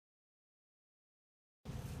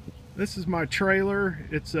This is my trailer.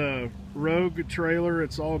 It's a Rogue trailer.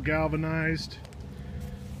 It's all galvanized.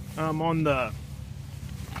 On the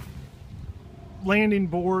landing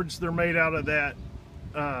boards, they're made out of that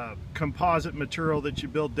composite material that you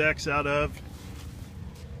build decks out of.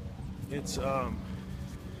 It's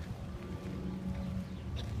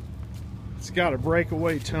got a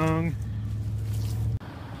breakaway tongue.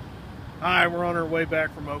 Hi, we're on our way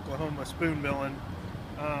back from Oklahoma spoon milling.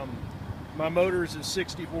 My motor is a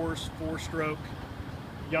 60 horse, 4-stroke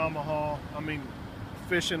Yamaha. I mean,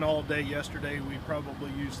 fishing all day yesterday, we probably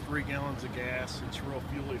used 3 gallons of gas. It's real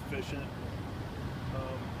fuel efficient.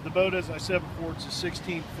 The boat, as I said before, it's a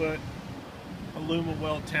 16-foot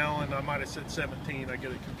Alumaweld Talon. I might have said 17, I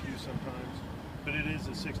get it confused sometimes. But it is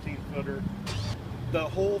a 16-footer. The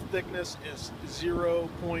whole thickness is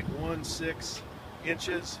 0.16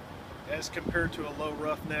 inches as compared to a low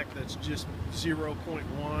roughneck that's just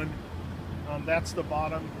 0.1. That's the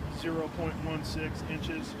bottom, 0.16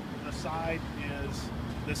 inches. The side is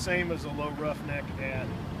the same as a low roughneck at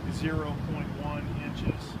 0.1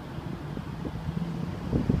 inches.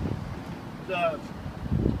 The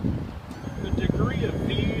degree of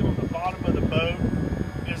V on the bottom of the boat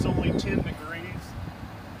is only 10 degrees.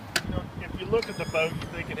 You know, if you look at the boat, you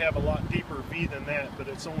think it'd have a lot deeper V than that, but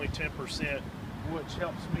it's only 10%, which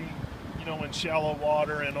helps me, you know, in shallow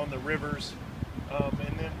water and on the rivers.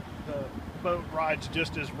 And then the boat rides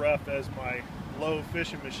just as rough as my low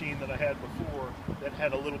fishing machine that I had before that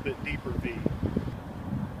had a little bit deeper V.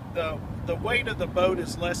 The weight of the boat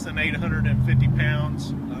is less than 850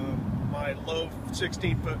 pounds. My low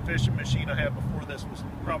 16-foot fishing machine I had before this was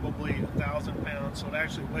probably 1,000 pounds, so it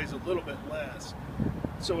actually weighs a little bit less.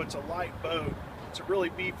 So it's a light boat. It's a really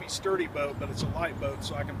beefy, sturdy boat, but it's a light boat,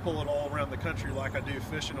 so I can pull it all around the country like I do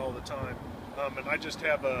fishing all the time. And I just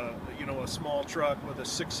have a small truck with a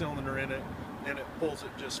 6-cylinder in it, and it pulls it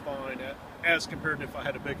just fine, as compared to if I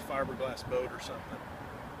had a big fiberglass boat or something.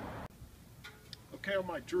 Okay, on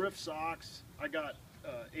my drift socks, I got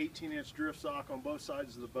 18-inch drift sock on both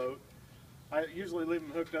sides of the boat. I usually leave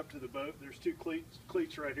them hooked up to the boat. There's 2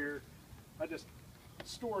 cleats right here. I just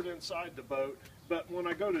store it inside the boat, but when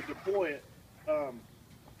I go to deploy it, I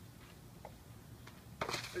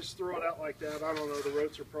just throw it out like that. I don't know, the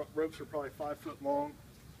ropes are probably 5 foot long.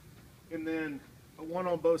 And then one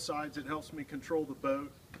on both sides, it helps me control the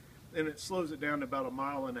boat, and it slows it down to about 1.5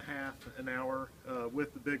 miles an hour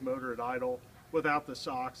with the big motor at idle. Without the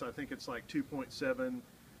socks, I think it's like 2.7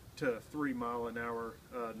 to 3 mile an hour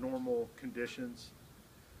normal conditions.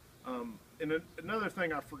 And another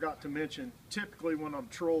thing I forgot to mention, typically when I'm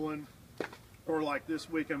trolling, or like this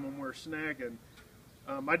weekend when we're snagging,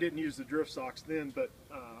 I didn't use the drift socks then, but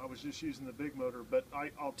I was just using the big motor. But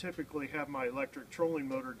I'll typically have my electric trolling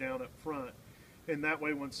motor down up front, and that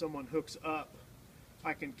way when someone hooks up,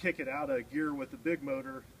 I can kick it out of gear with the big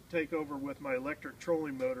motor, take over with my electric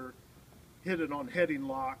trolling motor, hit it on heading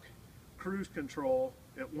lock, cruise control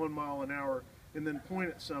at 1 mile an hour, and then point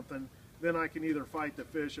at something. Then I can either fight the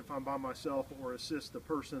fish if I'm by myself or assist the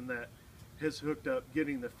person that has hooked up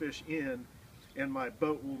getting the fish in, and my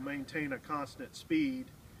boat will maintain a constant speed,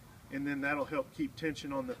 and then that'll help keep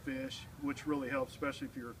tension on the fish, which really helps, especially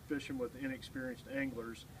if you're fishing with inexperienced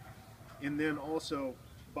anglers. And then also,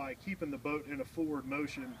 by keeping the boat in a forward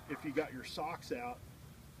motion, if you got your socks out,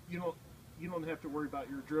 you don't have to worry about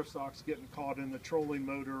your drift socks getting caught in the trolling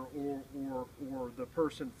motor or the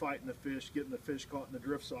person fighting the fish getting the fish caught in the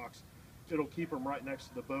drift socks. It'll keep them right next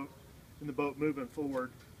to the boat, and the boat moving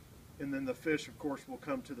forward. And then the fish, of course, will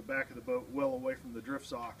come to the back of the boat well away from the drift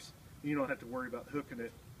socks. You don't have to worry about hooking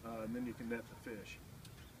it, and then you can net the fish.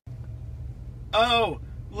 Oh,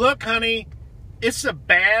 look, honey, it's a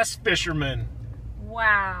bass fisherman.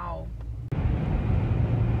 Wow.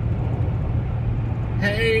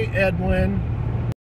 Hey, Edwin.